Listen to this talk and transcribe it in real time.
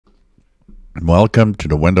Welcome to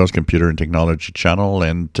the Windows Computer and Technology channel,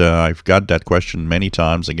 and I've got that question many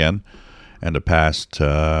times again in the past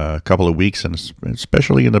couple of weeks, and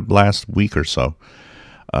especially in the last week or so.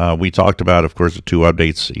 We talked about, of course, the two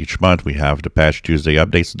updates each month. We have the Patch Tuesday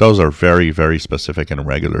updates. Those are very, very specific and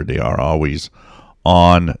regular. They are always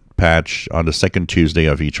on patch on the second Tuesday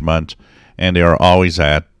of each month, and they are always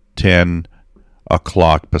at 10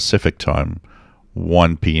 o'clock Pacific time,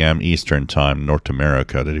 1 p.m. Eastern time, North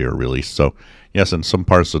America, that they are released. So yes, in some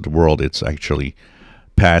parts of the world it's actually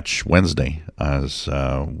Patch Wednesday as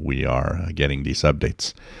we are getting these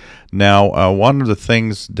updates. Now, one of the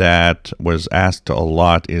things that was asked a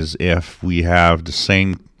lot is if we have the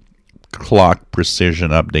same clock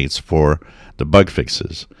precision updates for the bug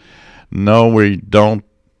fixes. No, we don't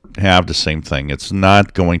have the same thing. It's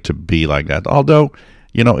not going to be like that, although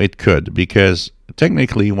it could, because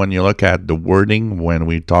technically, when you look at the wording, when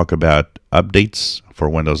we talk about updates for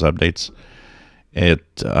Windows updates,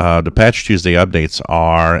 the Patch Tuesday updates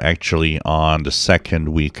are actually on the second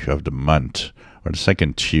week of the month, or the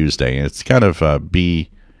second Tuesday. It's kind of a B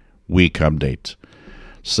week update.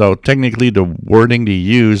 So technically, the wording they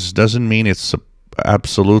use doesn't mean it's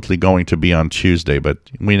absolutely going to be on Tuesday, but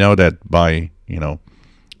we know that by,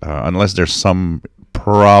 unless there's some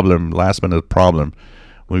problem, last minute problem,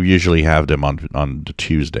 we usually have them on the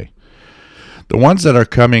Tuesday. The ones that are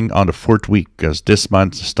coming on the fourth week, because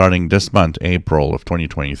starting this month, April of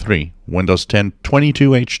 2023, Windows 10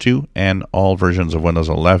 22H2 and all versions of Windows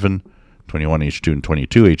 11, 21H2 and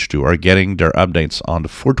 22H2 are getting their updates on the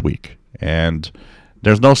fourth week. And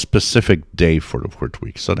there's no specific day for the fourth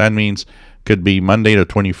week. So that means it could be Monday the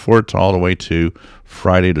 24th all the way to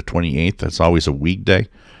Friday the 28th. That's always a weekday.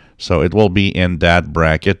 So it will be in that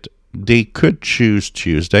bracket. They could choose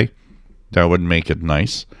Tuesday. That would make it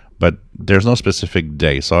nice, but there's no specific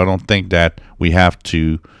day, so I don't think that we have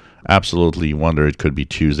to absolutely wonder it could be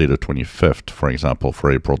Tuesday the 25th, for example, for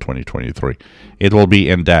April 2023. It will be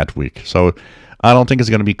in that week, so I don't think it's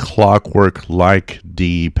going to be clockwork like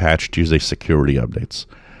the Patch Tuesday security updates,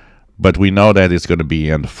 but we know that it's going to be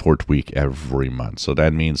in the fourth week every month, so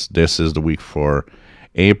that means this is the week for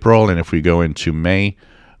April, and if we go into May,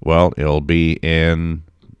 well, it'll be in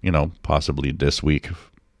possibly this week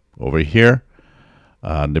over here,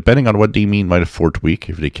 depending on what they mean by the fourth week.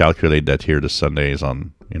 If they calculate that here the Sunday is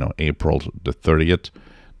on, April the 30th,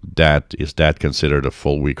 is that considered a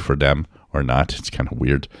full week for them or not? It's kind of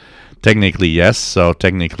weird. Technically, yes. So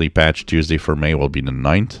technically, Patch Tuesday for May will be the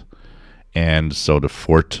 9th. And so the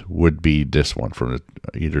 4th would be this one from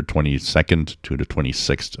either 22nd to the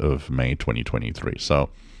 26th of May 2023. So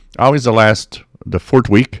always the fourth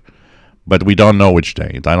week. But we don't know which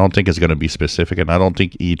day. I don't think it's going to be specific, and I don't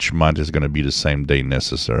think each month is going to be the same day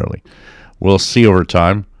necessarily. We'll see over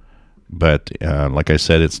time, but like I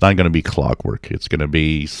said, it's not going to be clockwork. It's going to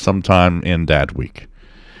be sometime in that week.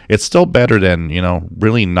 It's still better than,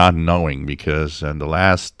 really not knowing, because in the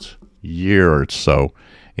last year or so,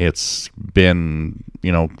 it's been,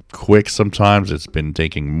 quick sometimes. It's been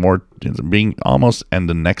taking more, it's being almost in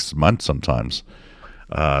the next month sometimes.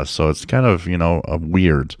 So it's kind of,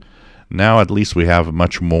 weird. Now at least we have a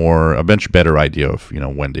much better idea of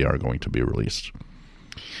when they are going to be released.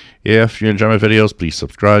 If you enjoy my videos, please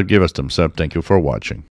subscribe, give us thumbs up. Thank you for watching.